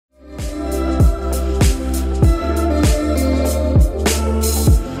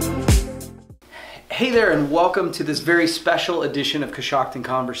Hey there, and welcome to this very special edition of Coshocton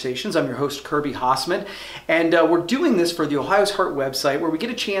Conversations. I'm your host, Kirby Hasseman, and we're doing this for the Ohio's Heart website, where we get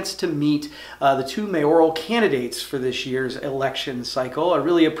a chance to meet the two mayoral candidates for this year's election cycle. I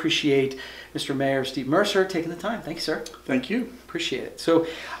really appreciate Mr. Mayor Steve Mercer taking the time. Thank you, sir. Thank you. Appreciate it. So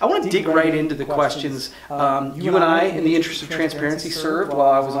I want to dig right into the questions. You and I, in the interest of transparency, served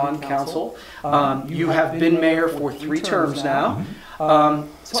while I was on council. You have been mayor for 3 terms now.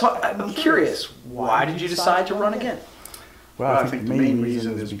 So I'm curious, why did you decide to run again? Well, I think the main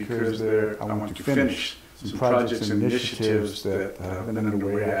reason is because I want to finish some projects and initiatives that have been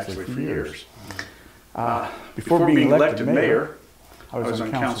underway actually for years. Before being elected mayor, I was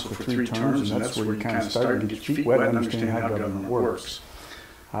on council for 3 terms, and that's where you kind of start to get your feet wet and understand how government works.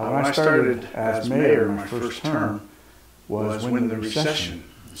 When I started as mayor, my first term was when the recession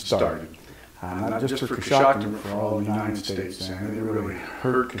started. Not just for Coshocton, but for all the United States, and it really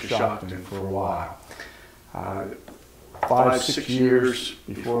hurt Coshocton for a while. 5, 6 years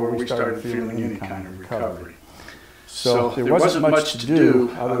before we started feeling any kind of recovery. So there wasn't much to do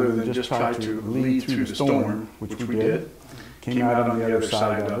other than just try to lead through the storm, which we did. Came out on the other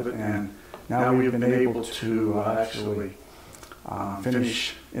side of it, and now we've been able to actually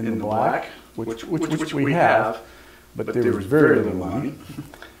finish in the black, which we have, but there was very little money.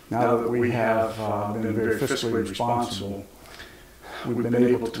 Now that we have been very fiscally responsible, we've been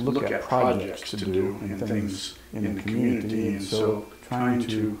able to look at projects to do and things in the community, and so trying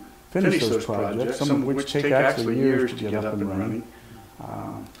to finish those projects, some of which take actually years to get up and running.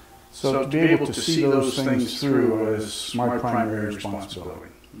 So to be able to see those things through is my primary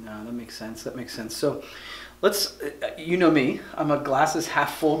responsibility. No, that makes sense. That makes sense. So let's, you know me, I'm a glasses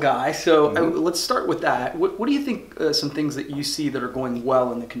half full guy, so let's start with that. What do you think some things that you see that are going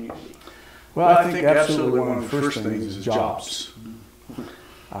well in the community? Well, I think absolutely one of the first things is jobs.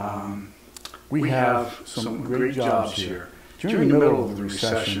 We have some great jobs here. During the middle of the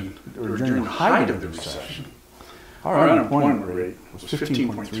recession, or during the height of the recession, our unemployment rate was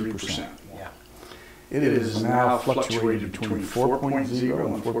 15.3%. Yeah. It is now fluctuated between 4.0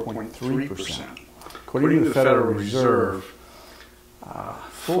 and 4.3%. According to the Federal Reserve,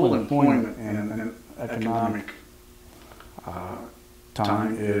 full employment and economic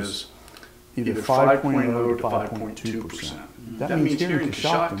time is either 5.0 to 5.2%. That means here in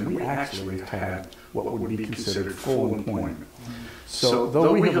Coshocton, we actually have had what would be considered full employment. So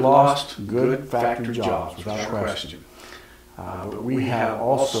though we have lost good factory jobs, without question, but we have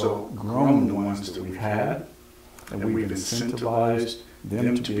also grown the ones that we've had, and we've incentivized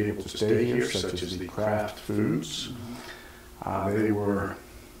them to be able to stay here, such as the craft foods. They were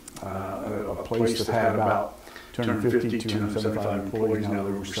a place that had about 250, 275 employees. Now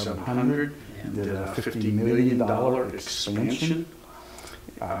there were 700. Did a $50 million expansion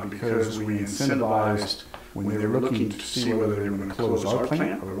because we incentivized when they were looking to see whether they were going to close our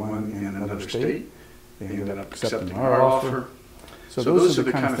plant or one in another state. They ended up accepting our offer. So those are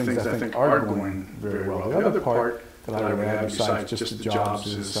the kind of things I think are going very well. The other part that I would add, besides just the jobs,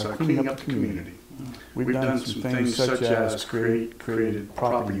 is cleaning up the community. We've done some things such as created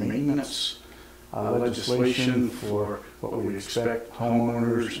property maintenance legislation for what we expect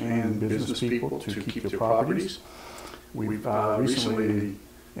homeowners and business people to keep their properties. We've recently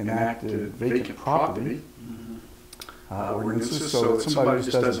enacted vacant property ordinances so that somebody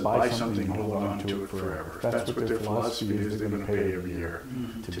just doesn't buy something and hold on to it forever. That's what their philosophy is. They're going to pay every year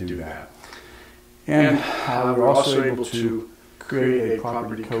to do that. And we're also able to create a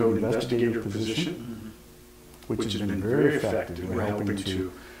property code investigator position, which has been very effective. We're helping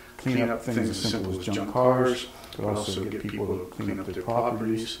to clean up things as simple as junk cars, but also get people to clean up their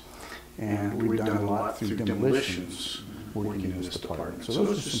properties. And we've done a lot through demolitions working in this department. So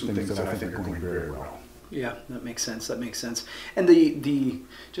those are some things that I think are going very well. Yeah, that makes sense. That makes sense. And the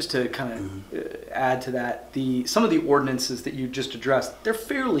just to kind of add to that, some of the ordinances that you just addressed, they're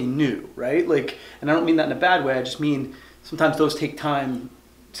fairly new, right? Like, and I don't mean that in a bad way. I just mean sometimes those take time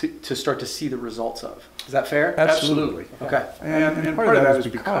to start to see the results of. Is that fair? Absolutely. Okay. And part of that is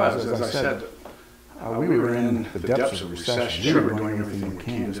because, as I said, we were in the depths of the recession. Sure, we're doing everything we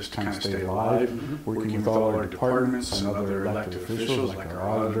can to just kind of stay alive, working with all our departments and other elected officials like our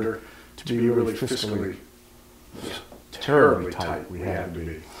auditor to be really fiscally terribly tight. We had to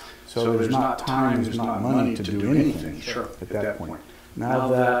be. So there's not time, there's not money to do anything at that point. Now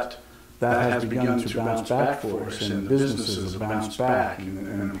that has begun to bounce back for us, and businesses have bounced back,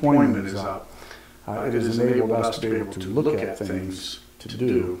 and employment is up, it has enabled us to be able to look at things to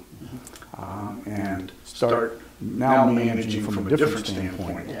do and start now managing from a different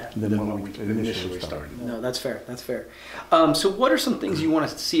standpoint than when we initially started. No, that's fair. That's fair. So what are some things you want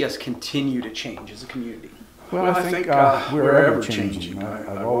to see us continue to change as a community? Well, I think we're ever changing.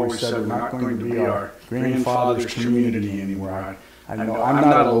 I've always said we're not going to be our grandfather's community anymore. I know I'm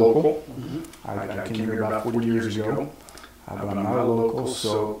not a local. I came here about 40 years ago, but I'm not a local.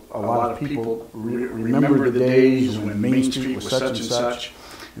 So a lot of people remember the days when Main Street was such and such,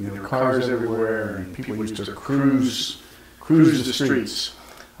 and there were cars everywhere, and people used to cruise the streets.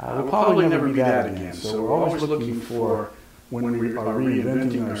 We'll probably never be that again. So we're always looking for, when we are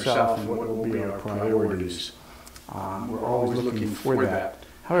reinventing ourselves and what will be our priorities, we're always looking for that.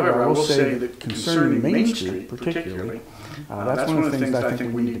 However, I will say that concerning Main Street particularly, that's one of the things that I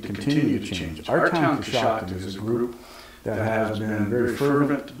think we need to continue to change. Our town, Coshocton, is a group that has been very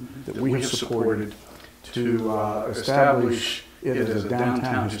fervent, that we have supported to establish it as a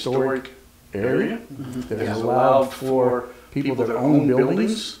downtown historic area that has allowed for people that own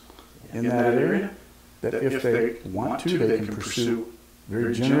buildings in that area, that if they want to, they can pursue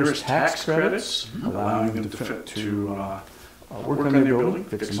very generous tax credits, allowing them to work on their building,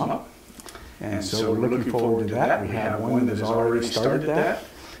 fix them up. And so we're looking forward to that. We have one that has already started that,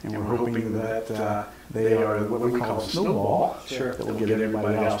 and we're hoping that they are what we call a snowball that will get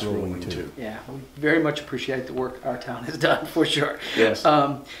everybody else rolling too. Yeah, we very much appreciate the work our town has done, for sure. Yes.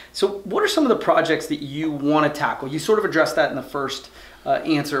 So what are some of the projects that you want to tackle? You sort of addressed that in the first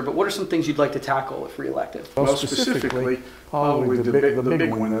answer, but what are some things you'd like to tackle if reelected? Well, specifically, probably the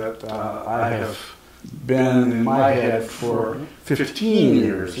big one that I have been in my head for 15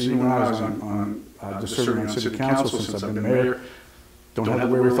 years, even when I was just serving on city council since I've been mayor. Don't have the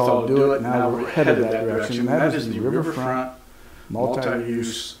wherewithal to do it. Now we're headed that direction, and that is the riverfront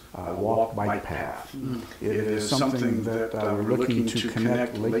multi-use walk-bike path. It is something that we're looking to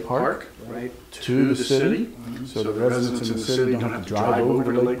connect Lake Park to the city, so the residents in the city don't have to drive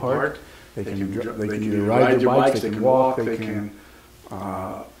over to Lake Park. They can either ride their bikes, they can walk, they can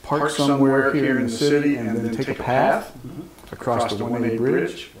park somewhere here in the city and then take a path across the 1A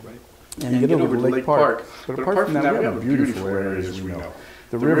bridge and get over to Lake Park. But apart from that, we have beautiful areas, as we know.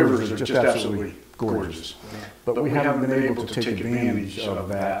 The rivers are just absolutely gorgeous. But we haven't been able to take advantage of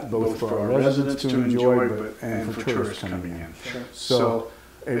that, both for our residents to enjoy and for tourists coming in. So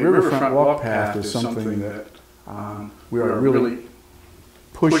a riverfront walk path is something that we are really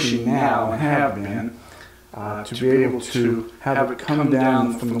pushing now and have been, to be able to have it come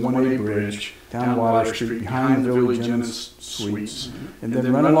down from the 1A bridge, down Water Street, behind the Village Inn Suites, and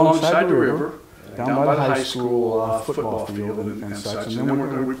then run alongside the river, down by the high school football field and such. And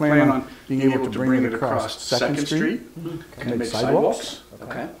then we plan on being able to bring it across 2nd Street, and make sidewalks,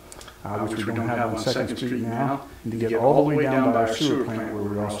 which we don't have on 2nd Street now, and to get all the way down by our sewer plant where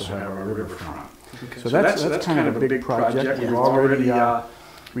we also have our riverfront. So that's kind of a big project. We've already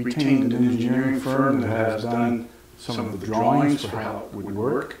retained an engineering firm that has done some of the drawings for how it would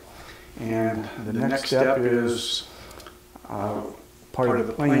work. And the next step is, part of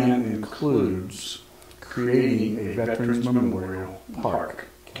the plan includes creating a Veterans Memorial Park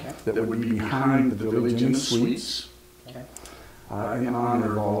that would be behind the Village Inn Suites in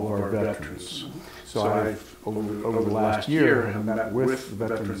honor of all of our veterans. So I've, over the last year, have met with the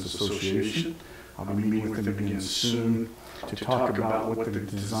Veterans Association. I'll be meeting with them again soon to talk about what the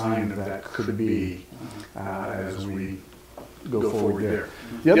design of that could be as we go forward there.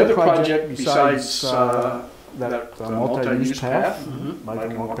 The other project besides that multi-use path, bike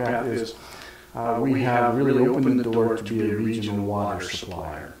and walk path, is we have really opened the door to be a regional water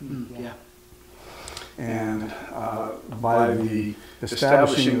supplier. And by the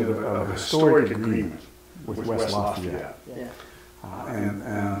establishing of a historic agreement with West Lafayette,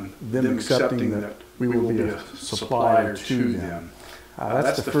 and them accepting that we will be a supplier to them.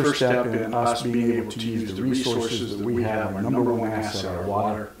 That's the first step in us being able to use the resources that we have, our number one asset, our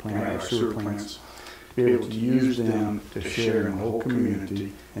water plant, our sewer plants, be able to use them to share in the whole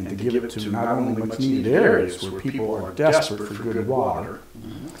community and to give it to not only much needed areas where people are desperate for good water,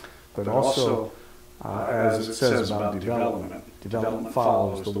 but also, as it says about development, development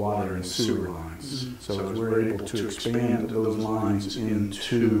follows the water and sewer lines. So as we're able to expand those lines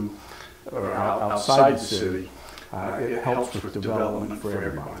into or outside the city, it helps with development for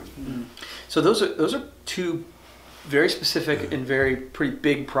everybody. So those are two very specific and very pretty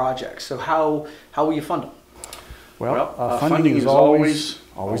big projects. So how will you fund them? Well, funding is always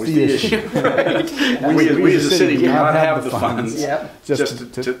the issue. We as a city do not have the funds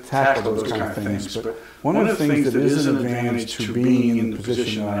just to tackle those kind of things. But one of the things that is an advantage to being in the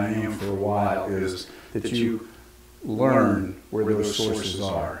position that I am for a while is that you learn where those sources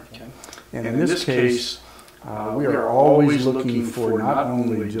are. And in this case, We are always looking for not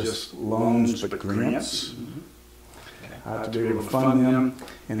only just loans but grants to be able to fund them.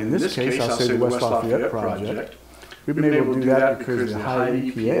 And in this case, I'll say the West Lafayette project. We've been able to do that because the high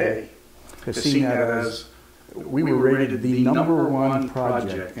EPA has seen that as we were rated the #1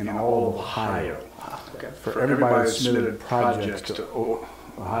 project in all of Ohio. For everybody that submitted projects to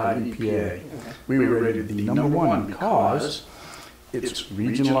Ohio EPA, we were rated the #1 because it's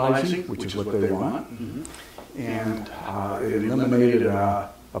regionalizing, which is what they want, and it eliminated a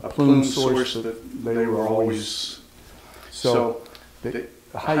plume source that they were always. So the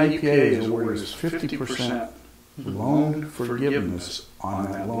high EPA is awarded us 50% loan forgiveness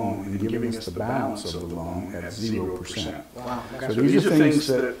on that loan and giving us the balance of the loan at 0%. Wow. So these are things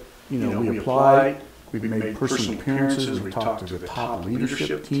that we apply. We've made personal appearances. We talked to the top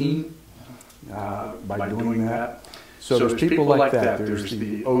leadership team by doing that. So there's people like that. There's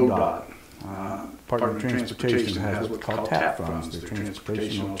the ODOT. Department of Transportation has what's called TAP funds, the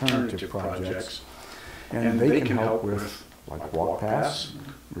Transportation Alternative Projects. And they can help with like walk paths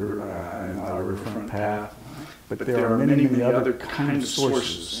and riverfront path. But there are many, many other kinds of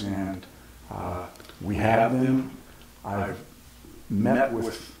sources. And we have them. I've met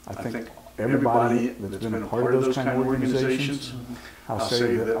with, I think, everybody that's been a part of those kind of organizations. I'll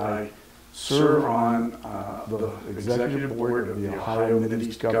say that I serve on the executive board of the Ohio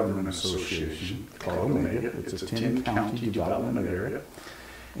Mid-East Government Association, called Omega. It's a 10-county development area.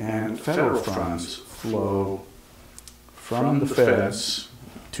 And federal funds flow from the feds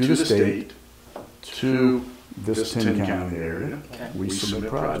to the state to this 10-county area. We submit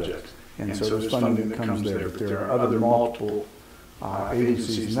projects. And so there's funding that comes there. But there are other multiple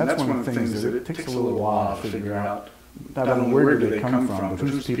agencies. And that's one of the things that it takes a little while to figure out not only where do they come from, but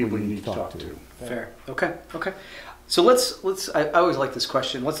who's the people you need to talk to. Fair. Okay. So let's. I always like this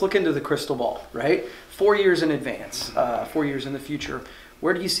question. Let's look into the crystal ball, right? 4 years in advance, 4 years in the future.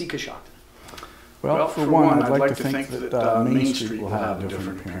 Where do you see Coshocton? Well, for one, I'd like to think that Main Street will have a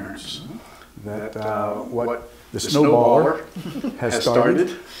different appearance. That what the snowballer has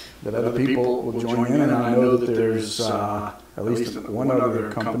started, that other people will join in, and I know that there's at least one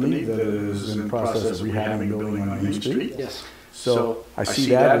other company that is in the process of rehabbing a building on Main Street. Yes. So I see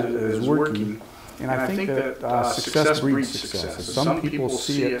that as working, and I think that success breeds success. Some people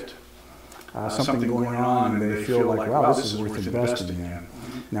see it, something going on, and they feel like, wow, this is worth investing in.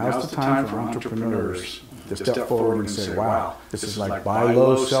 Now is the time for entrepreneurs to step forward and say, wow, this is like buy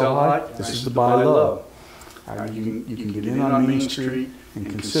low, sell high. This is the buy low. You can get in on Main Street and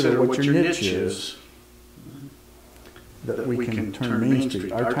consider what your niche is, that we can turn Main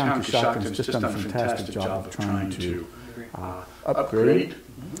Street. Our town, Coshocton, has just done a fantastic job of trying to upgrade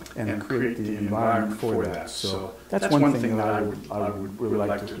and create the environment for that. So that's one thing that I would really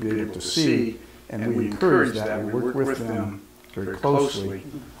like to be able to see, and we encourage that. We work with them very closely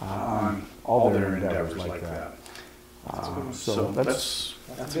on all their endeavors like that. So that's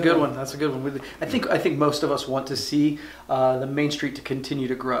a good one. That's a good one. I think most of us want to see the Main Street to continue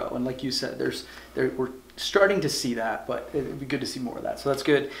to grow, and like you said, we're starting to see that, but it'd be good to see more of that. So that's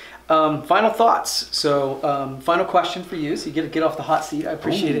good. Final thoughts. So final question for you. So you get off the hot seat. I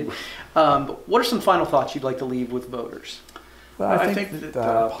appreciate it. But what are some final thoughts you'd like to leave with voters? Well, I think that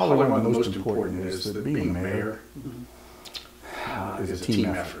probably one of the most important is that being mayor is a team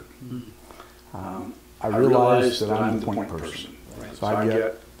effort. I realize that I'm the point person. So I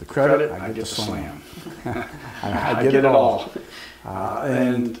get the credit, I get the slam. I get it all.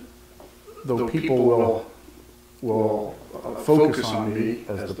 And though people will focus on me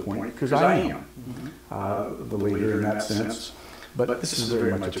as the point, because I am the leader in that sense, but this is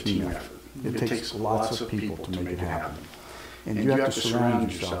very much a team effort. It takes lots of people to make it happen. And you have to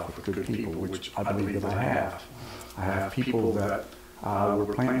surround yourself with good people, which I believe that I have. I have people that were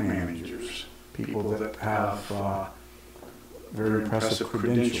plant managers, people that have very impressive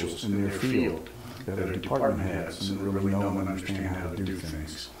credentials in their field, that are department heads and really know and understand how to do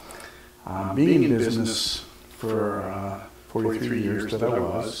things. Being in business for 43 years that I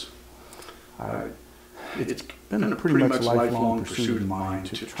was, it's been a pretty much lifelong pursuit of mine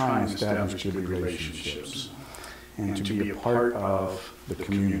to try and establish good relationships and to be a part of the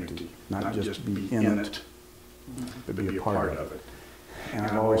community, not just be in it, but be a part of it. And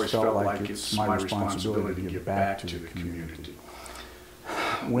I've always felt like it's my responsibility to give back to the community.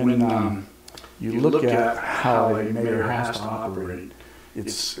 When you look at how a mayor has to operate,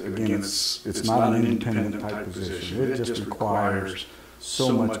 it's not an independent type position. It just requires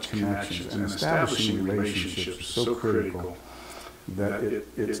so much connections, and establishing relationships is so critical that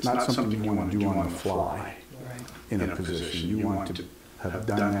it's not something you want to do on the fly in a position. You want to have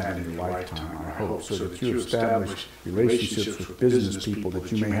done that in your lifetime, I hope, so that you establish relationships with business people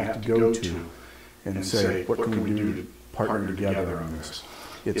that you may have to go to and say, what can we do to partner together on this?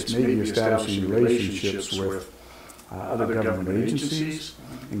 It's maybe establishing relationships with other government agencies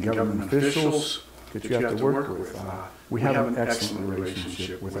and government officials that you have to work with. We have an excellent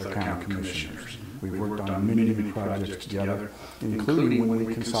relationship with our county commissioners. We've worked on many projects together, including when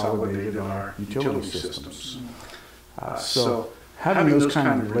we consolidated our utility systems. So having those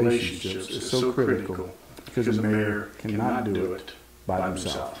kind of relationships is so critical because the mayor cannot do it by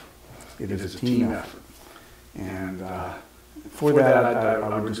himself. It is a team effort. And for that,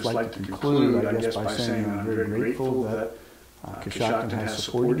 I would just like to conclude, I guess, by saying I'm very grateful that Coshocton has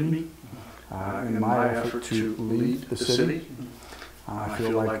supported me in my effort to lead the city. I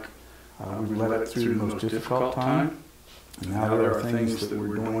feel like we've led it through the most difficult time, and now there are things that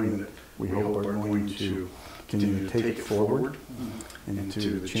we're doing that we hope are going to continue to take it forward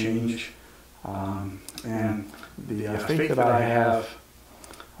into the change. And the faith that I have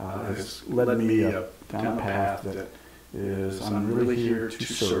has led me down a path that is, I'm really here to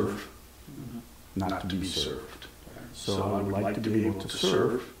serve, not to be served. So I would like to be able to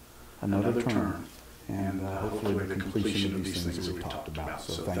serve another term, and hopefully the completion of these things that we've talked about.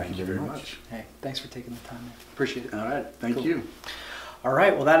 So thank you very much. Hey, thanks for taking the time. Appreciate it. All right, thank you. All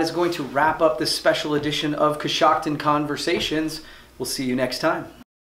right, well, that is going to wrap up this special edition of Coshocton Conversations. We'll see you next time.